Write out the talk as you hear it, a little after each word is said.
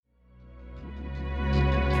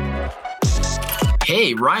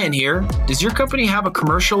Hey, Ryan here. Does your company have a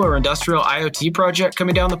commercial or industrial IoT project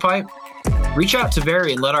coming down the pipe? Reach out to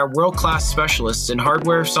Very and let our world-class specialists in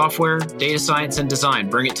hardware, software, data science, and design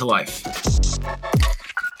bring it to life.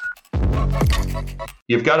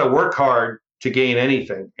 You've got to work hard to gain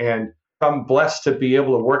anything. And I'm blessed to be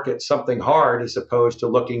able to work at something hard as opposed to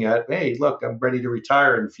looking at, hey, look, I'm ready to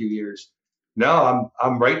retire in a few years. No,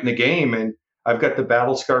 I'm right in the game and I've got the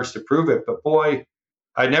battle scars to prove it. But boy,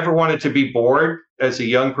 I never wanted to be bored as a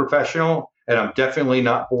young professional, and I'm definitely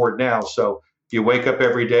not bored now. So you wake up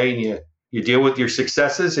every day and you deal with your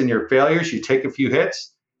successes and your failures. You take a few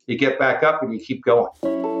hits, you get back up, and you keep going.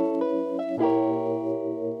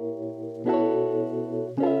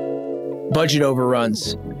 Budget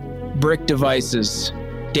overruns, brick devices,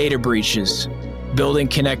 data breaches. Building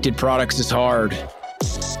connected products is hard.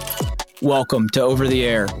 Welcome to Over the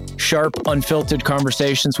Air. Sharp, unfiltered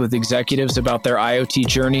conversations with executives about their IoT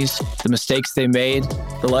journeys, the mistakes they made,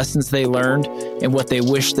 the lessons they learned, and what they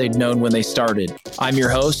wish they'd known when they started. I'm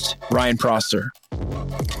your host, Ryan Prosser.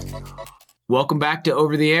 Welcome back to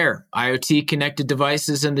Over the Air, IoT connected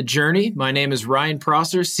devices and the journey. My name is Ryan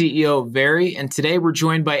Prosser, CEO of Very, and today we're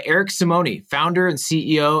joined by Eric Simoni, founder and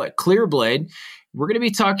CEO at Clearblade. We're going to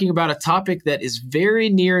be talking about a topic that is very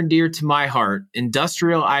near and dear to my heart,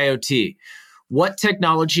 industrial IoT. What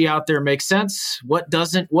technology out there makes sense? What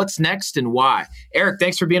doesn't? What's next and why? Eric,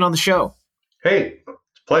 thanks for being on the show. Hey, it's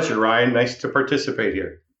a pleasure, Ryan. Nice to participate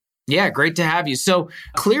here. Yeah, great to have you. So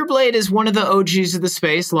Clearblade is one of the OGs of the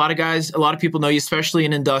space. A lot of people know you, especially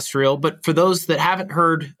in industrial. But for those that haven't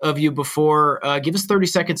heard of you before, give us 30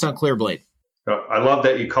 seconds on Clearblade. I love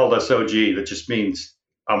that you called us OG. That just means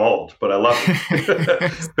I'm old, but I love it.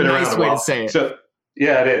 It's been nice around a way while. To say it. So,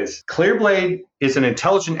 yeah, it is. Clearblade is an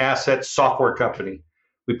intelligent asset software company.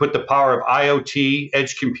 We put the power of IoT,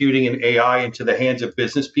 edge computing, and AI into the hands of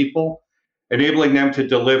business people, enabling them to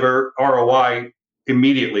deliver ROI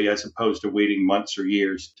immediately as opposed to waiting months or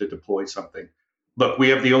years to deploy something. Look, we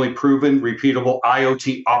have the only proven, repeatable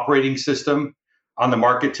IoT operating system on the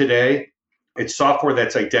market today. It's software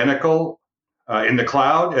that's identical in the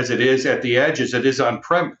cloud as it is at the edge, as it is on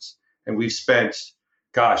premise. And we've spent,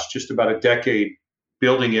 just about a decade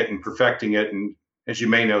building it and perfecting it. And as you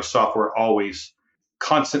may know, software always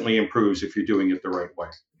constantly improves if you're doing it the right way.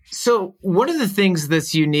 So one of the things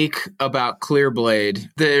that's unique about Clearblade,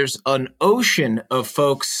 there's an ocean of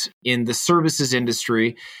folks in the services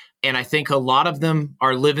industry. And I think a lot of them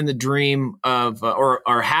are living the dream of, or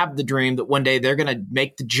have the dream that one day they're going to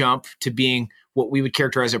make the jump to being what we would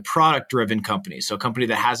characterize a product-driven company. So a company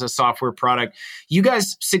that has a software product. You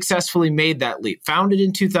guys successfully made that leap, founded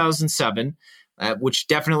in 2007, which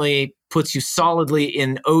definitely puts you solidly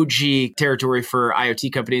in OG territory for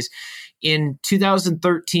IoT companies. In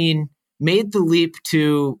 2013, made the leap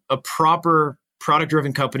to a proper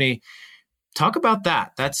product-driven company. Talk about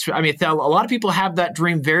that. A lot of people have that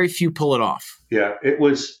dream. Very few pull it off. Yeah,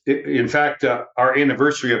 in fact, our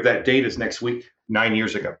anniversary of that date is next week, 9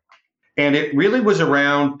 years ago. And it really was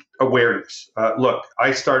around awareness. Look,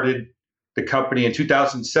 I started the company in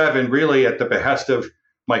 2007, really at the behest of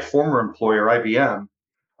my former employer, IBM,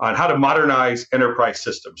 on how to modernize enterprise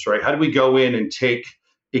systems, right? How do we go in and take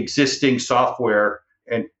existing software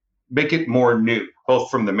and make it more new,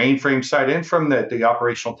 both from the mainframe side and from the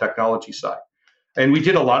operational technology side? And we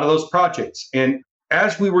did a lot of those projects. And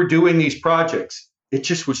as we were doing these projects, it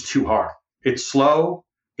just was too hard. It's slow,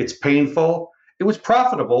 it's painful, it was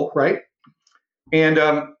profitable, right? And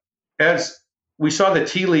as we saw the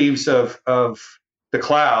tea leaves of the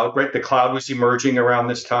cloud, right? The cloud was emerging around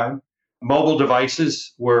this time. Mobile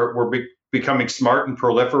devices were becoming smart and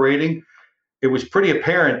proliferating. It was pretty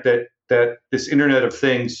apparent that this Internet of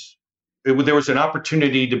Things, there was an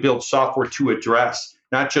opportunity to build software to address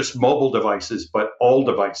not just mobile devices, but all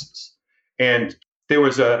devices. And there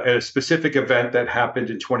was a specific event that happened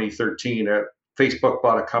in 2013. Facebook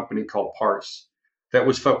bought a company called Parse that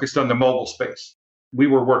was focused on the mobile space. We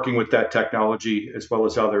were working with that technology as well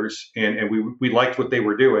as others, and we liked what they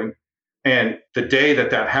were doing. And the day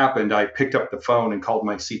that happened, I picked up the phone and called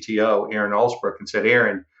my CTO, Aaron Alsbrook, and said,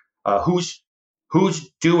 Aaron, who's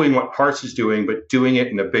doing what Parse is doing, but doing it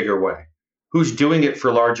in a bigger way? Who's doing it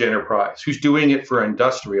for large enterprise? Who's doing it for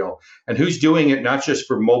industrial? And who's doing it not just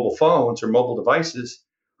for mobile phones or mobile devices?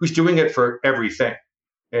 Who's doing it for everything?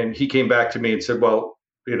 And he came back to me and said, well,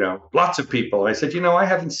 lots of people. I said, I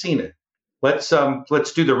haven't seen it. Let's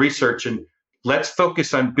do the research and let's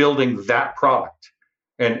focus on building that product.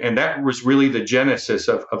 And that was really the genesis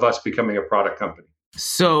of us becoming a product company.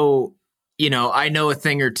 So, I know a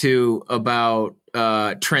thing or two about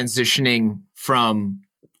transitioning from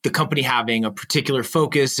the company having a particular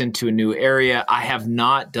focus into a new area. I have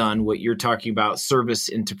not done what you're talking about, service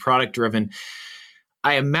into product driven.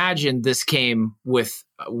 I imagine this came with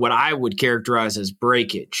what I would characterize as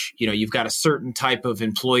breakage. You've got a certain type of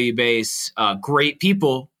employee base, great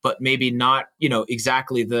people, but maybe not,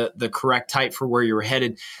 exactly the correct type for where you were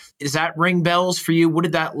headed. Does that ring bells for you? What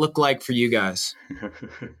did that look like for you guys?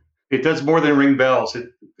 It does more than ring bells.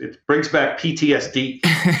 It brings back PTSD.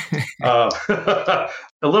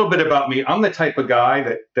 A little bit about me. I'm the type of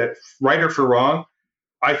guy that right or for wrong,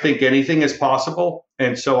 I think anything is possible.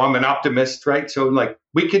 And so I'm an optimist, right? So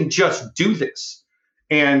we can just do this.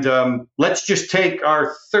 And let's just take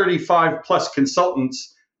our 35 plus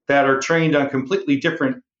consultants that are trained on completely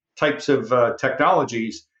different types of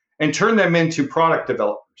technologies and turn them into product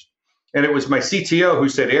developers. And it was my CTO who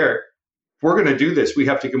said, Eric, if we're going to do this, we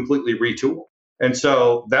have to completely retool. And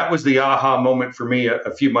so that was the aha moment for me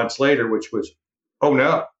a few months later, which was, oh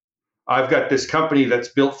no, I've got this company that's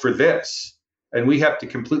built for this. And we have to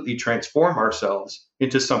completely transform ourselves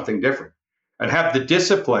into something different and have the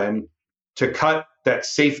discipline to cut that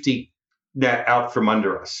safety net out from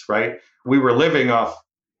under us, right? We were living off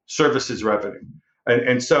services revenue.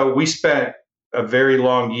 And so we spent a very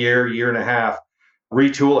long year and a half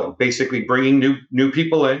retooling, basically bringing new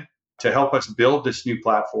people in to help us build this new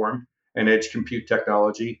platform and edge compute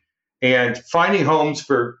technology and finding homes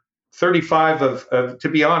for 35 of to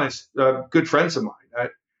be honest, good friends of mine.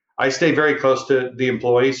 I stay very close to the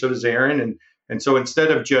employees, so does Aaron. And so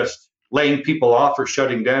instead of just laying people off or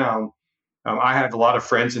shutting down, I have a lot of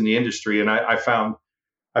friends in the industry, and I found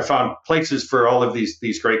places for all of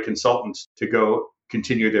these great consultants to go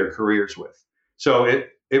continue their careers with. So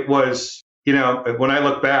it was, when I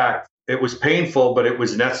look back, it was painful, but it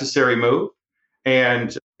was a necessary move.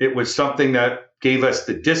 And it was something that gave us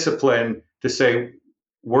the discipline to say,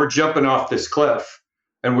 we're jumping off this cliff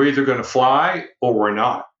and we're either going to fly or we're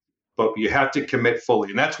not. But you have to commit fully.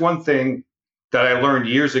 And that's one thing that I learned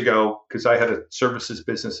years ago because I had a services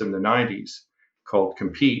business in the 90s called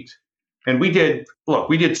Compete. And we did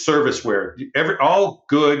serviceware. All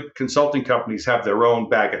good consulting companies have their own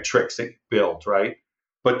bag of tricks they build, right?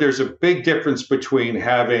 But there's a big difference between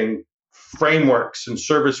having frameworks and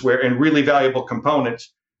serviceware and really valuable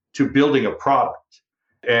components to building a product.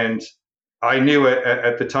 And I knew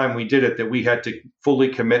at the time we did it that we had to fully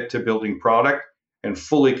commit to building product and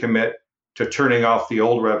fully commit to turning off the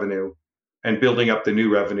old revenue and building up the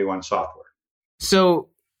new revenue on software. So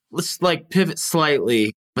let's pivot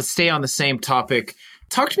slightly, but stay on the same topic.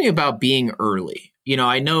 Talk to me about being early.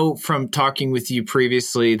 I know from talking with you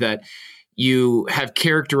previously that you have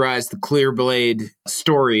characterized the Clearblade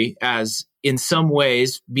story as in some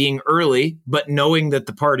ways being early, but knowing that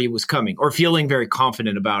the party was coming or feeling very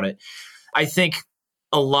confident about it. I think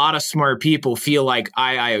a lot of smart people feel like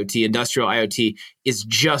IIoT, industrial IoT, is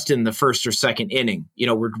just in the first or second inning.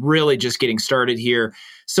 We're really just getting started here.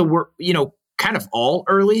 So we're, kind of all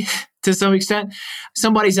early to some extent.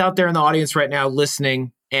 Somebody's out there in the audience right now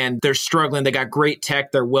listening and they're struggling. They got great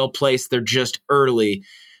tech. They're well placed. They're just early.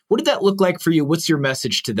 What did that look like for you? What's your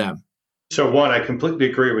message to them? So one, I completely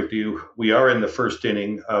agree with you. We are in the first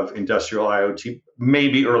inning of industrial IoT,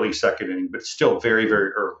 maybe early second inning, but still very,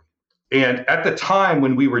 very early. And at the time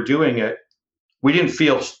when we were doing it, we didn't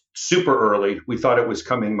feel super early. We thought it was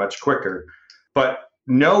coming much quicker. But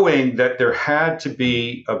knowing that there had to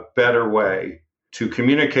be a better way to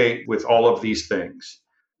communicate with all of these things,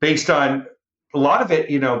 based on a lot of it,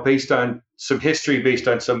 based on some history, based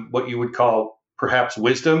on some what you would call perhaps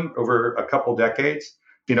wisdom over a couple decades.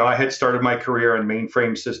 I had started my career on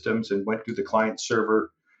mainframe systems and went through the client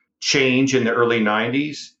server change in the early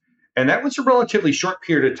 90s. And that was a relatively short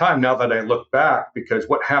period of time now that I look back, because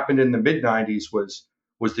what happened in the mid 90s was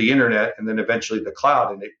the internet and then eventually the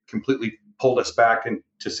cloud, and it completely pulled us back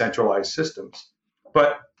into centralized systems.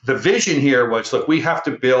 But the vision here was, look, we have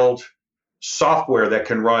to build software that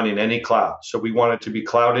can run in any cloud. So we want it to be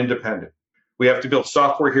cloud independent. We have to build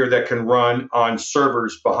software here that can run on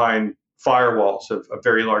servers behind firewalls of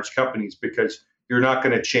very large companies, because you're not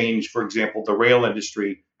going to change, for example, the rail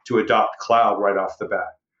industry to adopt cloud right off the bat.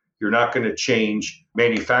 You're not going to change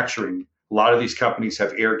manufacturing. A lot of these companies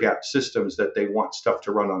have air-gapped systems that they want stuff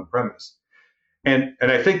to run on premise. And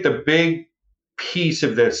I think the big piece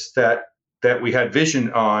of this that we had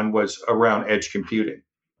vision on was around edge computing,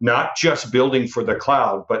 not just building for the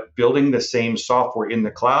cloud, but building the same software in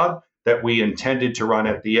the cloud that we intended to run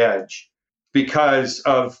at the edge because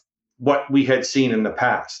of what we had seen in the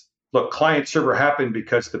past. Look, client server happened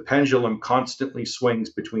because the pendulum constantly swings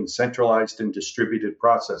between centralized and distributed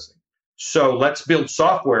processing. So let's build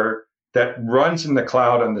software that runs in the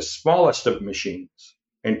cloud on the smallest of machines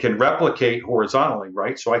and can replicate horizontally,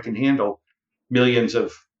 right? So I can handle millions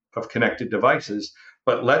of connected devices,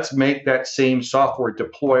 but let's make that same software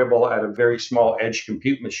deployable at a very small edge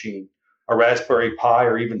compute machine, a Raspberry Pi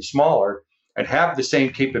or even smaller, and have the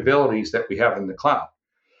same capabilities that we have in the cloud.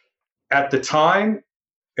 At the time,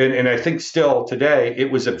 and I think still today,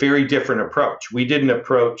 it was a very different approach. We didn't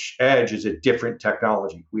approach edge as a different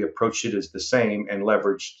technology. We approached it as the same and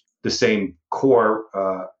leveraged the same core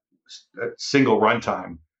single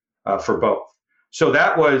runtime for both. So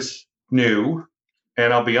that was new.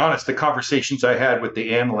 And I'll be honest, the conversations I had with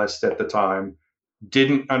the analysts at the time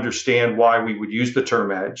didn't understand why we would use the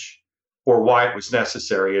term edge or why it was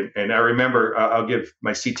necessary. And I remember, I'll give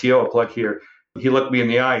my CTO a plug here. He looked me in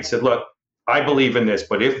the eye and said, look, I believe in this,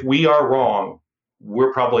 but if we are wrong,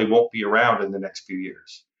 we probably won't be around in the next few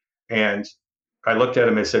years. And I looked at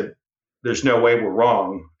him and said, there's no way we're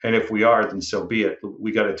wrong. And if we are, then so be it.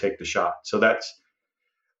 We got to take the shot. So that's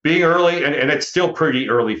being early, and it's still pretty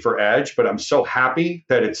early for edge, but I'm so happy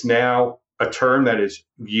that it's now a term that is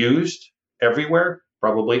used everywhere,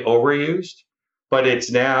 probably overused, but it's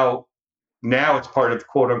now it's part of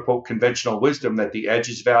quote unquote conventional wisdom that the edge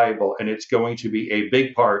is valuable, and it's going to be a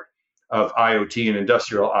big part of IoT and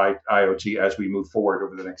industrial IoT as we move forward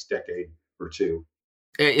over the next decade or two.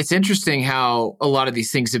 It's interesting how a lot of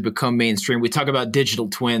these things have become mainstream. We talk about digital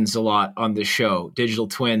twins a lot on the show. Digital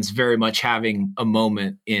twins very much having a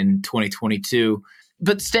moment in 2022.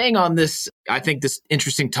 But staying on this, I think this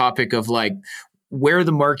interesting topic of like where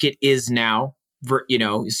the market is now, so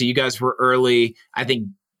you guys were early. I think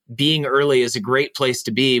being early is a great place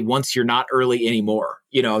to be once you're not early anymore.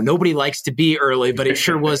 Nobody likes to be early, but it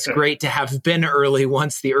sure was great to have been early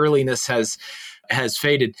once the earliness has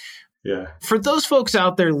faded. Yeah. For those folks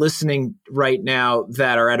out there listening right now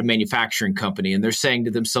that are at a manufacturing company and they're saying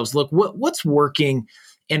to themselves, look, what's working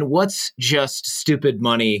and what's just stupid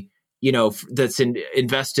money, that's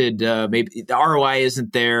invested, maybe the ROI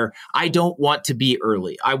isn't there. I don't want to be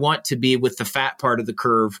early. I want to be with the fat part of the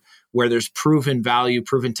curve where there's proven value,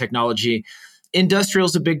 proven technology. Industrial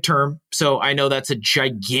is a big term. So I know that's a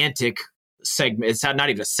gigantic segment. It's not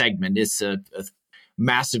even a segment. It's a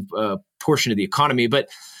massive portion of the economy, but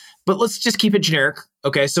let's just keep it generic.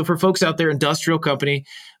 Okay, so for folks out there, industrial company,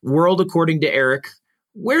 world according to Eric,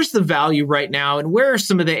 where's the value right now? And where are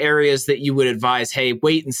some of the areas that you would advise, hey,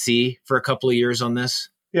 wait and see for a couple of years on this?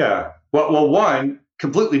 Yeah. Well, one,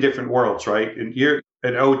 completely different worlds, right? And you're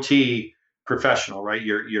an OT professional, right?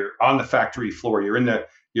 You're on the factory floor. You're in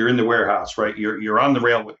the warehouse, right? You're on the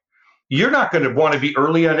railway. You're not going to want to be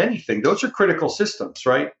early on anything. Those are critical systems,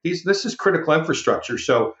 right? This is critical infrastructure.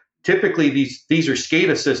 So typically, these are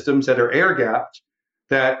SCADA systems that are air-gapped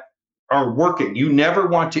that are working. You never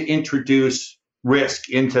want to introduce risk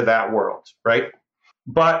into that world, right?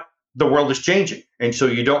 But the world is changing, and so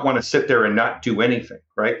you don't want to sit there and not do anything,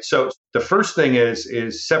 right? So the first thing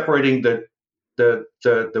is separating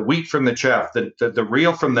the wheat from the chaff, the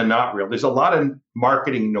real from the not real. There's a lot of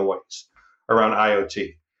marketing noise around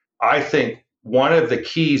IoT. I think one of the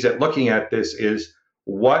keys at looking at this is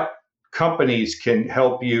what companies can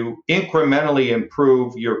help you incrementally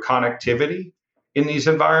improve your connectivity in these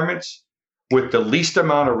environments with the least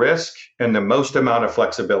amount of risk and the most amount of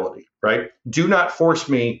flexibility, right? Do not force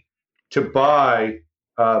me to buy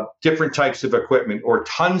different types of equipment or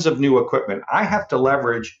tons of new equipment. I have to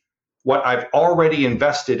leverage what I've already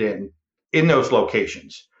invested in those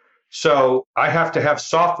locations. So I have to have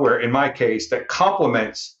software, in my case, that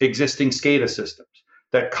complements existing SCADA systems,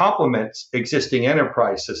 that complements existing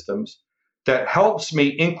enterprise systems, that helps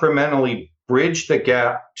me incrementally bridge the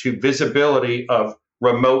gap to visibility of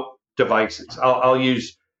remote devices. I'll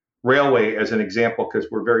use railway as an example because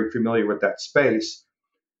we're very familiar with that space.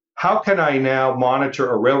 How can I now monitor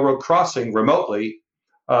a railroad crossing remotely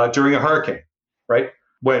during a hurricane, right?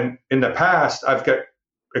 When in the past, I've got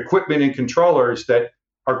equipment and controllers that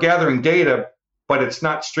are gathering data, but it's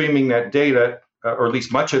not streaming that data, or at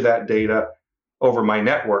least much of that data, over my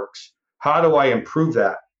networks. How do I improve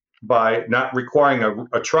that by not requiring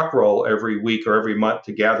a truck roll every week or every month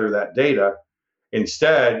to gather that data?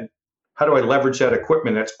 Instead, how do I leverage that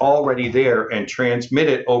equipment that's already there and transmit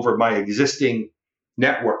it over my existing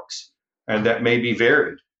networks? And that may be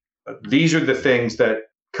varied. These are the things that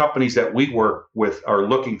companies that we work with are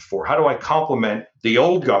looking for. How do I complement the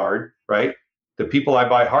old guard, right? The people I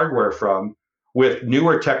buy hardware from, with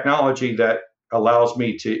newer technology that allows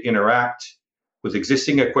me to interact with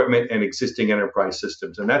existing equipment and existing enterprise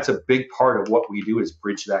systems. And that's a big part of what we do, is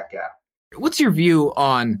bridge that gap. What's your view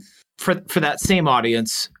on, for that same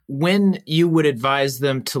audience, when you would advise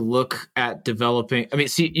them to look at developing? I mean,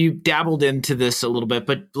 see, you dabbled into this a little bit,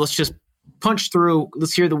 but let's just punch through.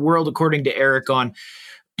 Let's hear the world according to Eric on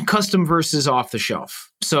custom versus off the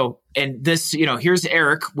shelf. So, and this, here's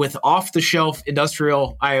Eric with off the shelf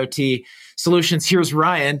industrial IoT solutions. Here's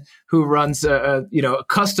Ryan, who runs a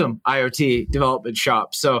custom IoT development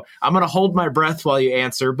shop. So I'm going to hold my breath while you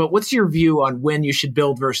answer, but what's your view on when you should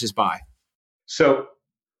build versus buy? So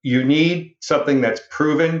you need something that's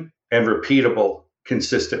proven and repeatable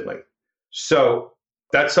consistently. So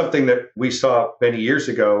that's something that we saw many years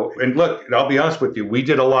ago. And look, I'll be honest with you, we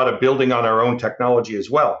did a lot of building on our own technology as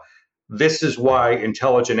well. This is why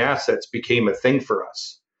intelligent assets became a thing for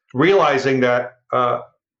us. Realizing that a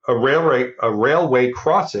railway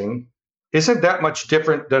crossing isn't that much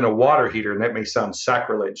different than a water heater. And that may sound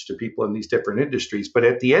sacrilege to people in these different industries. But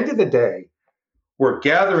at the end of the day, we're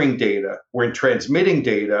gathering data, we're transmitting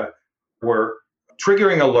data, we're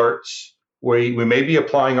triggering alerts. We may be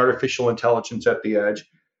applying artificial intelligence at the edge,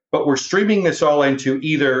 but we're streaming this all into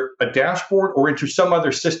either a dashboard or into some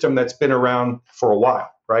other system that's been around for a while,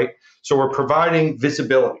 right? So we're providing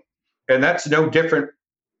visibility. And that's no different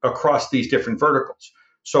across these different verticals.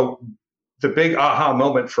 So the big aha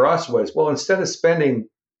moment for us was, well, instead of spending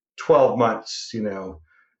 12 months,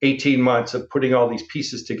 18 months of putting all these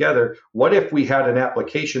pieces together, what if we had an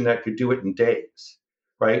application that could do it in days,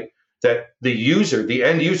 right? That the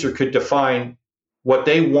end user could define what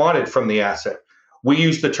they wanted from the asset. We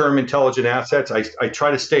use the term intelligent assets. I try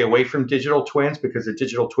to stay away from digital twins because a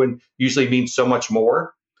digital twin usually means so much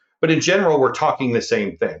more. But in general, we're talking the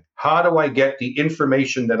same thing. How do I get the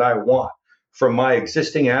information that I want from my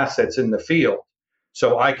existing assets in the field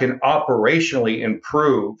so I can operationally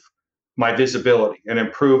improve my visibility and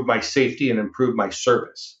improve my safety and improve my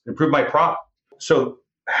service, improve my product? So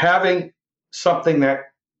having something that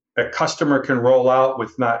a customer can roll out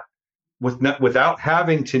without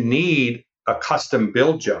having to need a custom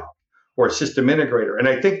build job or a system integrator. And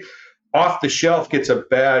I think off the shelf gets a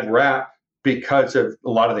bad rap because of a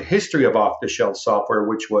lot of the history of off the shelf software,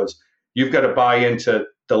 which was you've got to buy into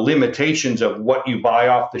the limitations of what you buy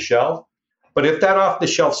off the shelf. But if that off the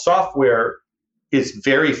shelf software is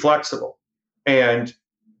very flexible and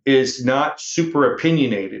is not super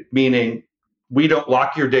opinionated, meaning we don't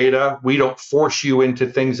lock your data. We don't force you into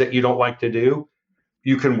things that you don't like to do.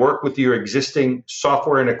 You can work with your existing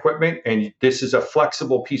software and equipment, and this is a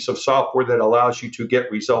flexible piece of software that allows you to get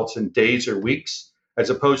results in days or weeks, as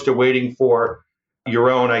opposed to waiting for your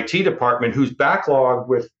own IT department who's backlogged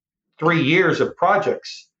with 3 years of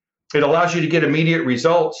projects. It allows you to get immediate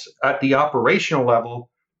results at the operational level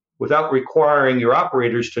without requiring your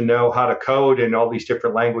operators to know how to code in all these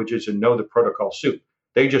different languages and know the protocol soup.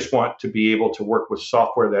 They just want to be able to work with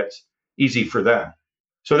software that's easy for them.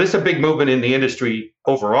 So this is a big movement in the industry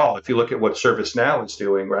overall. If you look at what ServiceNow is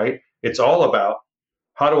doing, right? It's all about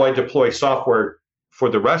how do I deploy software for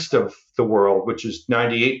the rest of the world, which is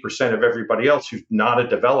 98% of everybody else who's not a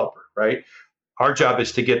developer, right? Our job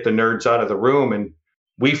is to get the nerds out of the room, and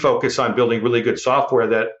we focus on building really good software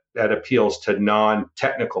that appeals to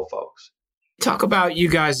non-technical folks. Talk about you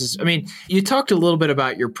guys. You talked a little bit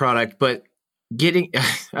about your product, but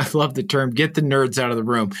I love the term, get the nerds out of the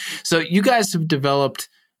room. So you guys have developed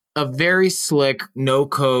a very slick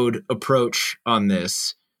no-code approach on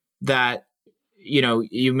this that,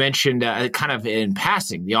 you mentioned kind of in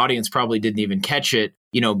passing. The audience probably didn't even catch it.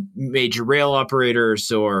 Major rail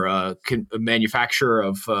operators or a manufacturer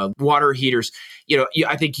of water heaters.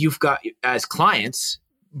 I think you've got as clients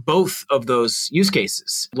both of those use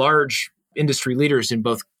cases, large industry leaders in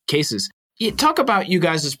both cases. Talk about you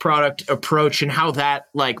guys' product approach and how that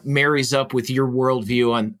marries up with your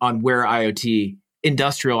worldview on where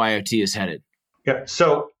industrial IoT is headed. Yeah.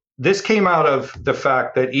 So this came out of the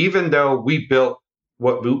fact that even though we built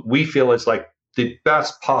what we feel is the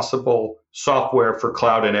best possible software for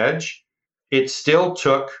cloud and edge, it still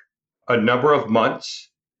took a number of months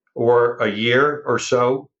or a year or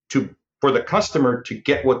so for the customer to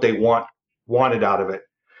get what they wanted out of it.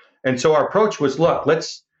 And so our approach was,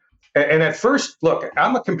 and at first,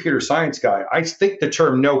 I'm a computer science guy. I think the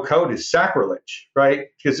term no code is sacrilege, right?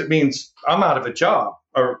 Because it means I'm out of a job,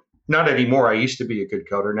 or not anymore. I used to be a good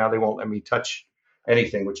coder. Now they won't let me touch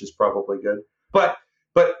anything, which is probably good. But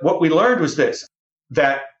what we learned was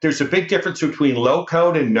that there's a big difference between low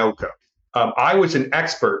code and no code. I was an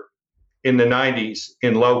expert in the 90s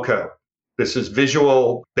in low code. This is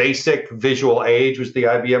Visual Age was the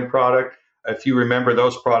IBM product. If you remember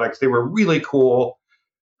those products, they were really cool.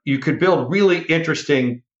 You could build really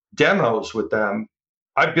interesting demos with them.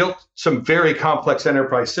 I built some very complex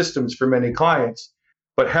enterprise systems for many clients,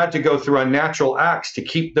 but had to go through unnatural acts to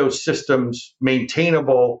keep those systems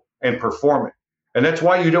maintainable and performant. And that's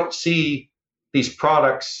why you don't see these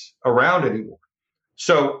products around anymore.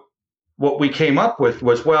 So what we came up with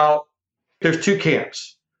was, well, there's two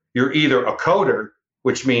camps. You're either a coder,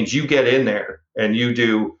 which means you get in there and you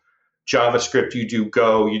do JavaScript, you do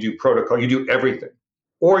Go, you do protocol, you do everything,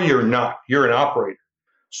 or you're not. You're an operator.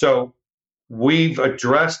 So we've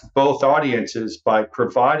addressed both audiences by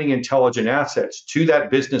providing intelligent assets to that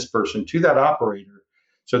business person, to that operator,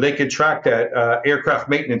 so they can track that aircraft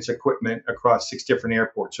maintenance equipment across 6 different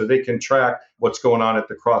airports. So they can track what's going on at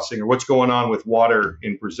the crossing or what's going on with water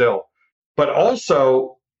in Brazil. But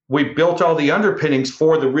also, we built all the underpinnings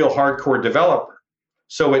for the real hardcore developer.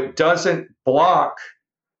 So it doesn't block.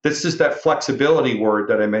 This is that flexibility word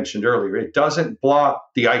that I mentioned earlier. It doesn't block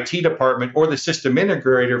the IT department or the system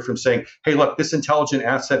integrator from saying, hey, look, this intelligent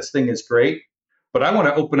assets thing is great, but I want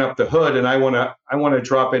to open up the hood and I want to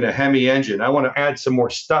drop in a Hemi engine. I want to add some more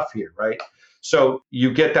stuff here, right? So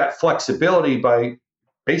you get that flexibility by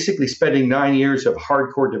basically spending 9 years of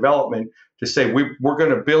hardcore development to say we're going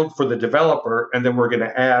to build for the developer and then we're going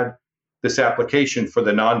to add this application for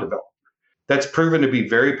the non-developer. That's proven to be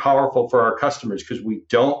very powerful for our customers because we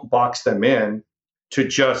don't box them in to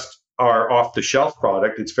just our off-the-shelf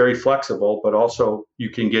product. It's very flexible, but also you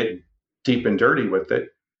can get deep and dirty with it.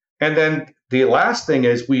 And then the last thing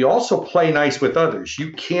is we also play nice with others.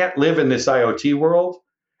 You can't live in this IoT world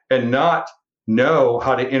and not know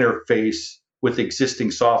how to interface with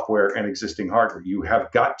existing software and existing hardware. You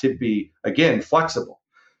have got to be, again, flexible.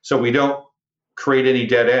 So we don't create any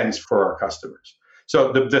dead ends for our customers.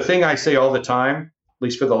 So the thing I say all the time, at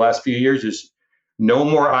least for the last few years, is no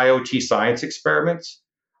more IoT science experiments.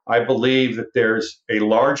 I believe that there's a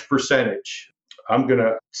large percentage, I'm going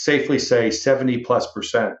to safely say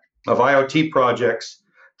 70+% of IoT projects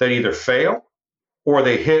that either fail or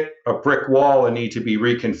they hit a brick wall and need to be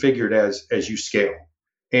reconfigured as you scale.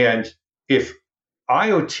 And if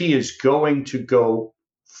IoT is going to go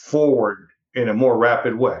forward in a more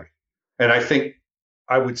rapid way, and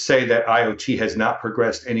I would say that IoT has not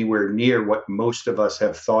progressed anywhere near what most of us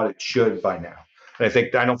have thought it should by now. And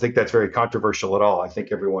I don't think that's very controversial at all. I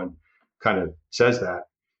think everyone kind of says that.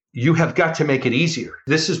 You have got to make it easier.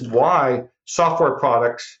 This is why software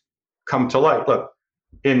products come to light. Look,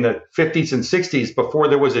 in the 50s and 60s, before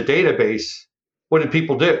there was a database, what did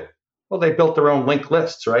people do? Well, they built their own linked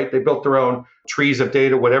lists, right? They built their own trees of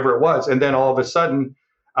data, whatever it was. And then all of a sudden,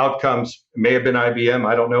 outcomes may have been IBM,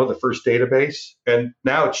 I don't know, the first database. And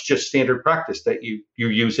now it's just standard practice that you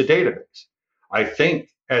use a database. I think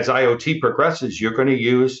as IoT progresses, you're going to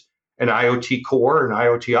use an IoT core, an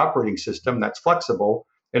IoT operating system that's flexible.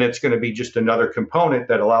 And it's going to be just another component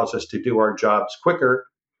that allows us to do our jobs quicker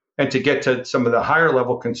and to get to some of the higher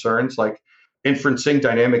level concerns like inferencing,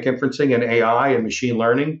 dynamic inferencing, and AI and machine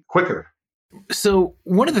learning quicker. So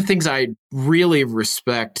one of the things I really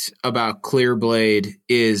respect about Clearblade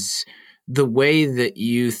is the way that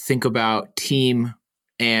you think about team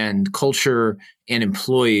and culture and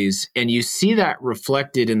employees. And you see that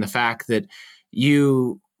reflected in the fact that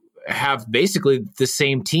you have basically the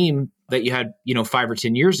same team that you had, 5 or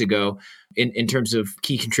 10 years ago in terms of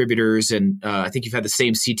key contributors. And I think you've had the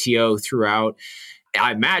same CTO throughout.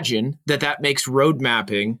 I imagine that makes road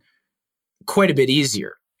mapping quite a bit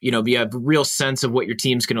easier. You have a real sense of what your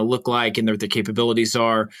team's going to look like and what the capabilities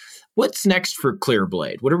are. What's next for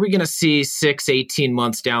Clearblade? What are we going to see 6, 18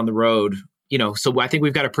 months down the road? So I think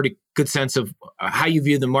we've got a pretty good sense of how you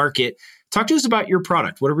view the market. Talk to us about your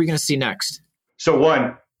product. What are we going to see next? So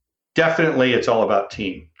one, definitely it's all about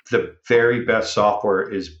team. The very best software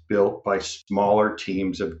is built by smaller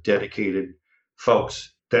teams of dedicated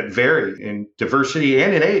folks that vary in diversity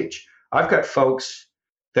and in age. I've got folks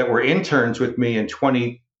that were interns with me in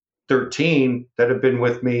 2013 that have been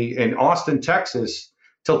with me in Austin, Texas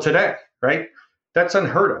till today, right? That's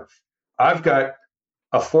unheard of. I've got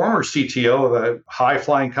a former CTO of a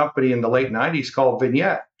high-flying company in the late 90s called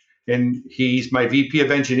Vignette, and he's my VP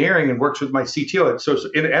of engineering and works with my CTO. So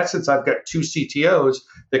in essence, I've got 2 CTOs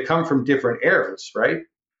that come from different eras, right?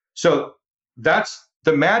 So that's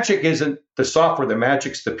the magic isn't the software, the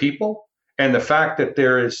magic's the people and the fact that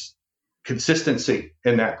there is consistency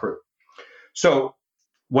in that group. So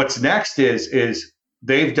what's next is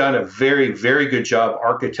they've done a very, very good job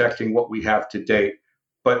architecting what we have to date,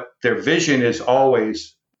 but their vision is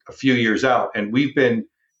always a few years out. And we've been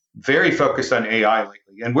very focused on AI lately.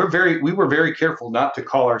 And we were very careful not to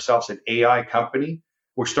call ourselves an AI company.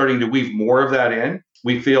 We're starting to weave more of that in.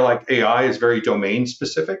 We feel like AI is very domain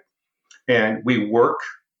specific. And we work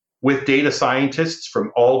with data scientists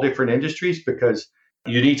from all different industries because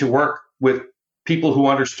you need to work with people who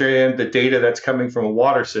understand the data that's coming from a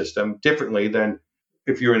water system differently than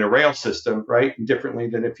if you're in a rail system, right? And differently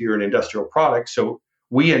than if you're an industrial product. So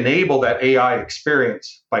we enable that AI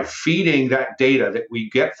experience by feeding that data that we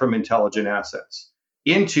get from intelligent assets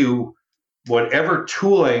into whatever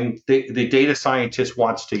tooling the data scientist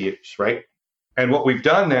wants to use, right? And what we've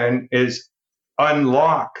done then is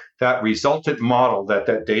unlock that resultant model that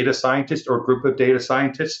that data scientist or group of data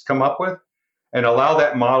scientists come up with and allow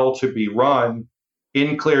that model to be run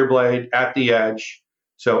in Clearblade at the edge.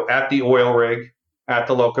 So at the oil rig, at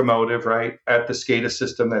the locomotive, right? At the SCADA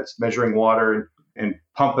system that's measuring water and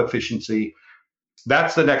pump efficiency.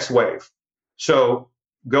 That's the next wave. So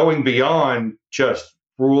going beyond just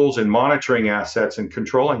rules and monitoring assets and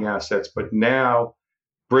controlling assets, but now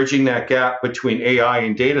bridging that gap between AI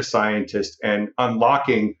and data scientists and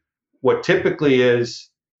unlocking what typically is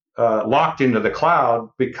locked into the cloud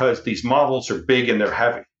because these models are big and they're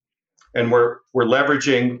heavy. And we're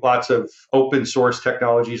leveraging lots of open source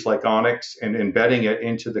technologies like Onyx and embedding it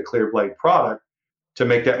into the Clearblade product to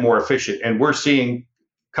make that more efficient. And we're seeing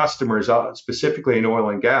customers, specifically in oil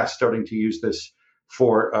and gas, starting to use this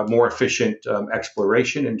for more efficient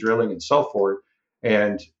exploration and drilling and so forth.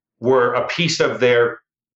 And we're a piece of their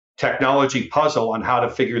technology puzzle on how to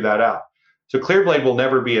figure that out. So Clearblade will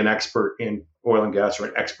never be an expert in oil and gas or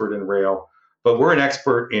an expert in rail, but we're an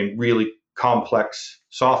expert in really complex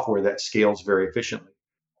software that scales very efficiently.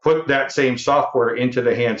 Put that same software into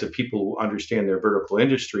the hands of people who understand their vertical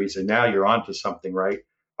industries, and now you're onto something, right?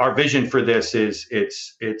 Our vision for this is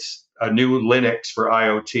it's a new Linux for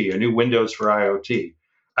IoT, a new Windows for IoT.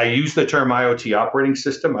 I use the term IoT operating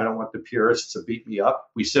system. I don't want the purists to beat me up.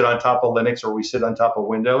 We sit on top of Linux or we sit on top of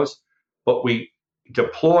Windows, but we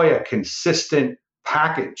deploy a consistent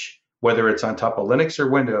package, whether it's on top of Linux or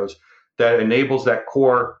Windows, that enables that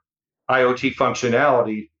core IoT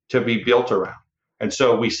functionality to be built around. And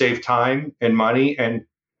so we save time and money and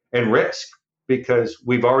risk because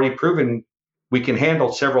we've already proven we can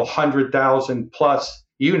handle several 100,000 plus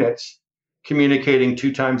units communicating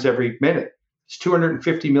 2 times every minute. It's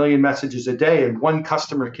 250 million messages a day in one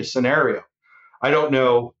customer scenario. I don't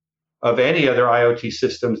know of any other IoT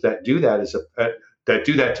systems that do that that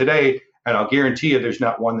do that today, and I'll guarantee you there's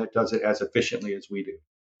not one that does it as efficiently as we do.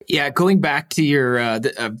 Yeah, going back to your,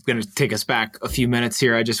 I'm going to take us back a few minutes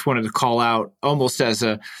here. I just wanted to call out almost as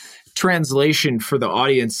a translation for the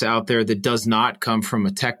audience out there that does not come from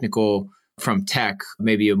from tech,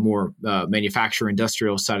 maybe a more manufacturer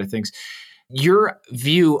industrial side of things. Your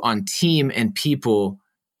view on team and people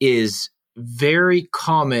is very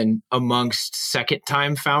common amongst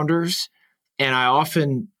second-time founders. And I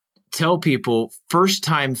often tell people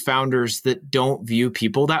first-time founders that don't view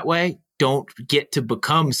people that way don't get to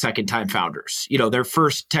become second-time founders. You know, their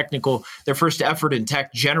first effort in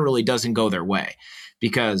tech generally doesn't go their way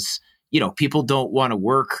because, you know, people don't want to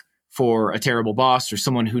work for a terrible boss or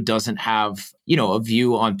someone who doesn't have, you know, a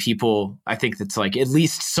view on people, I think that's like at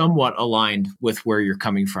least somewhat aligned with where you're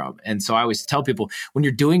coming from. And so I always tell people when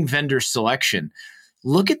you're doing vendor selection,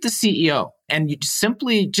 look at the CEO and you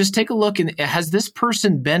simply just take a look and has this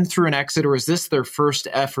person been through an exit or is this their first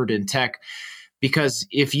effort in tech? Because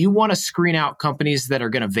if you want to screen out companies that are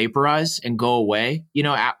going to vaporize and go away, you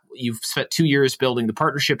know, you've spent 2 years building the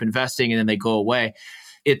partnership, investing, and then they go away.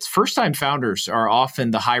 It's first-time founders are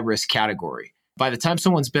often the high-risk category. By the time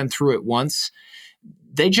someone's been through it once,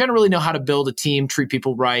 they generally know how to build a team, treat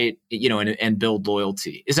people right, you know, and build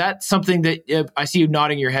loyalty. Is that something that I see you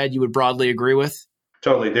nodding your head you would broadly agree with?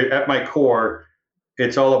 Totally. At my core,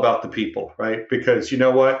 it's all about the people, right? Because you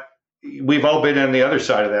know what? We've all been on the other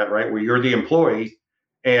side of that, right? Where you're the employee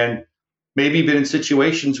and maybe been in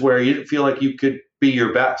situations where you didn't feel like you could be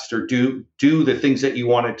your best or do the things that you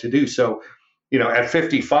wanted to do. So, you know, at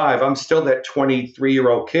 55, I'm still that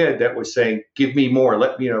 23-year-old kid that was saying, give me more.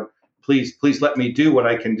 Please let me do what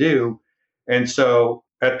I can do. And so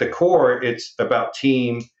at the core, it's about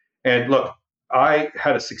team. And look, I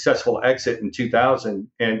had a successful exit in 2000.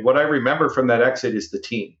 And what I remember from that exit is the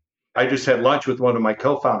team. I just had lunch with one of my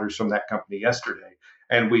co-founders from that company yesterday.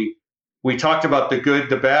 And we talked about the good,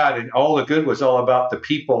 the bad, and all the good was all about the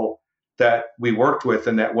people that we worked with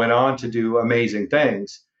and that went on to do amazing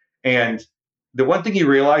things. And the one thing you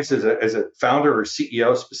realize as a founder or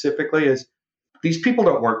CEO specifically is these people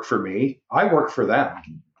don't work for me. I work for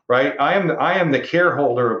them, right? I am the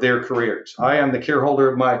careholder of their careers. I am the careholder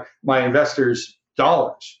of my investors'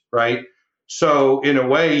 dollars, right? So in a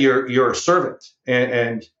way, you're a servant,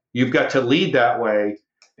 and you've got to lead that way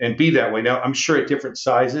and be that way. Now, I'm sure at different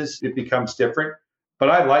sizes it becomes different, but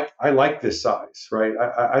I like this size, right?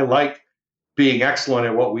 I like being excellent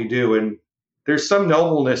at what we do, and there's some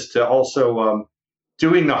nobleness to also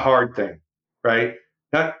doing the hard thing, right?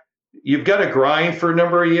 you've got to grind for a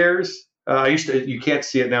number of years. You can't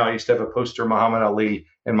see it now. I used to have a poster of Muhammad Ali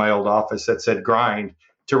in my old office that said grind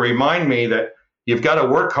to remind me that you've got to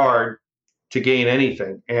work hard to gain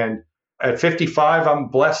anything. And at 55, I'm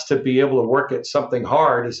blessed to be able to work at something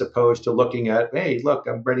hard as opposed to looking at, hey, look,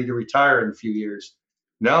 I'm ready to retire in a few years.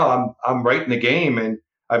 No, I'm right in the game and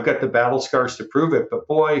I've got the battle scars to prove it. But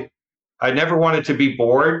boy, I never wanted to be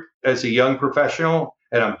bored as a young professional,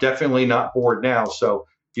 and I'm definitely not bored now. So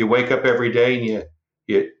you wake up every day and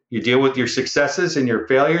you deal with your successes and your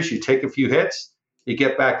failures. You take a few hits, you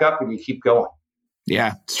get back up, and you keep going.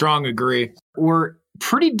 Yeah, strong agree. We're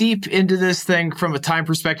pretty deep into this thing from a time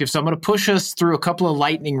perspective, so I'm going to push us through a couple of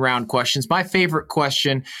lightning round questions. My favorite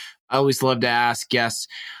question, I always love to ask guests.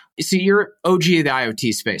 So you're OG of the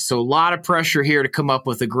IoT space, so a lot of pressure here to come up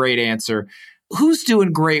with a great answer. Who's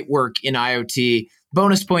doing great work in IoT,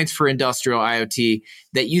 bonus points for industrial IoT,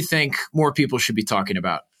 that you think more people should be talking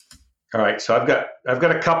about? All right, so I've got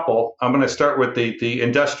a couple. I'm going to start with the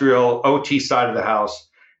industrial OT side of the house,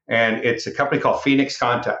 and it's a company called Phoenix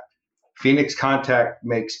Contact. Phoenix Contact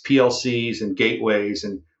makes PLCs and gateways,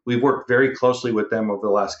 and we've worked very closely with them over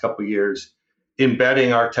the last couple of years,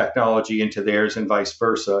 embedding our technology into theirs and vice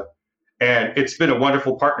versa. And it's been a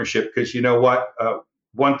wonderful partnership because you know what?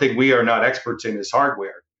 One thing we are not experts in is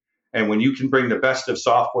hardware. And when you can bring the best of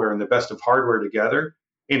software and the best of hardware together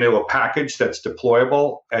into a package that's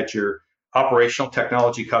deployable at your operational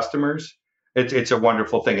technology customers, it's a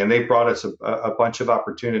wonderful thing. And they brought us a bunch of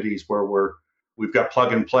opportunities where we've got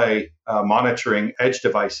plug and play monitoring edge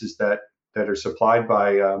devices that are supplied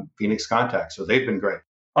by Phoenix Contact. So they've been great.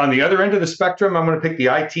 On the other end of the spectrum, I'm going to pick the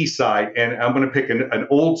IT side, and I'm going to pick an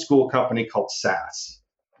old school company called SAS.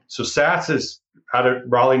 So SAS is out of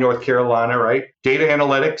Raleigh, North Carolina, right? Data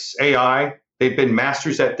analytics, AI, they've been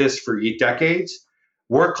masters at this for decades.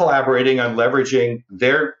 We're collaborating on leveraging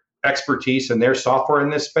their expertise and their software in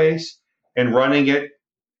this space and running it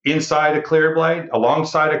inside a ClearBlade,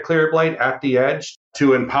 alongside a ClearBlade at the edge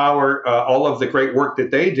to empower all of the great work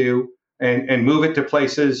that they do and move it to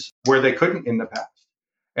places where they couldn't in the past.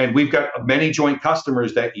 And we've got many joint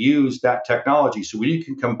customers that use that technology. So we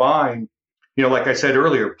can combine, like I said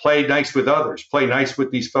earlier, play nice with others, play nice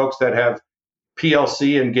with these folks that have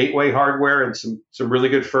PLC and gateway hardware and some really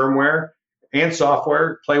good firmware and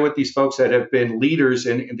software, play with these folks that have been leaders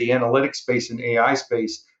in the analytics space and AI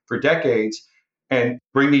space for decades, and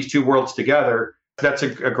bring these two worlds together. That's a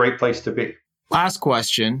great place to be. Last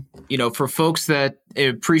question, for folks that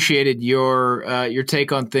appreciated your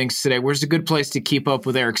take on things today, where's a good place to keep up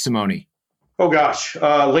with Eric Simoni? Oh gosh,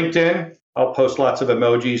 LinkedIn. I'll post lots of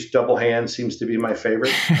emojis. Double hand seems to be my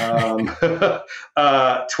favorite.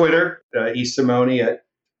 Twitter, eSimoni at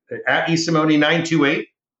eSimoni928.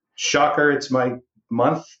 Shocker, it's my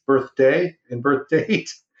birthday and birth date.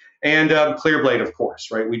 And ClearBlade, of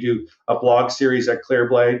course, right? We do a blog series at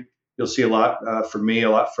ClearBlade. You'll see a lot from me, a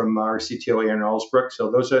lot from our CTO, Aaron Allsbrook. So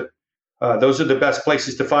those are the best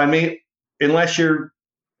places to find me. Unless you're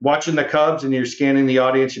watching the Cubs and you're scanning the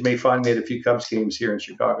audience, you may find me at a few Cubs games here in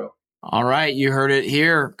Chicago. All right, you heard it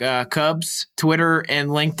here. Cubs, Twitter, and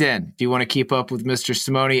LinkedIn. If you want to keep up with Mr.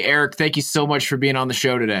 Simoni. Eric, thank you so much for being on the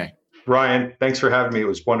show today. Ryan, thanks for having me. It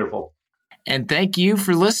was wonderful. And thank you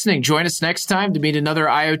for listening. Join us next time to meet another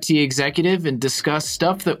IoT executive and discuss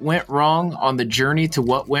stuff that went wrong on the journey to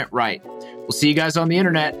what went right. We'll see you guys on the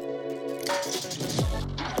internet.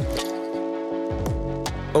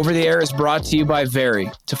 Over the Air is brought to you by Very.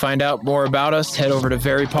 To find out more about us, head over to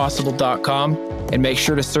verypossible.com and make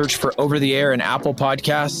sure to search for Over the Air in Apple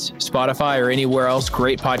Podcasts, Spotify, or anywhere else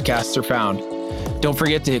great podcasts are found. Don't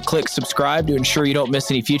forget to click subscribe to ensure you don't miss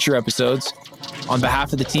any future episodes. On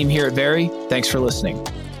behalf of the team here at Very, thanks for listening.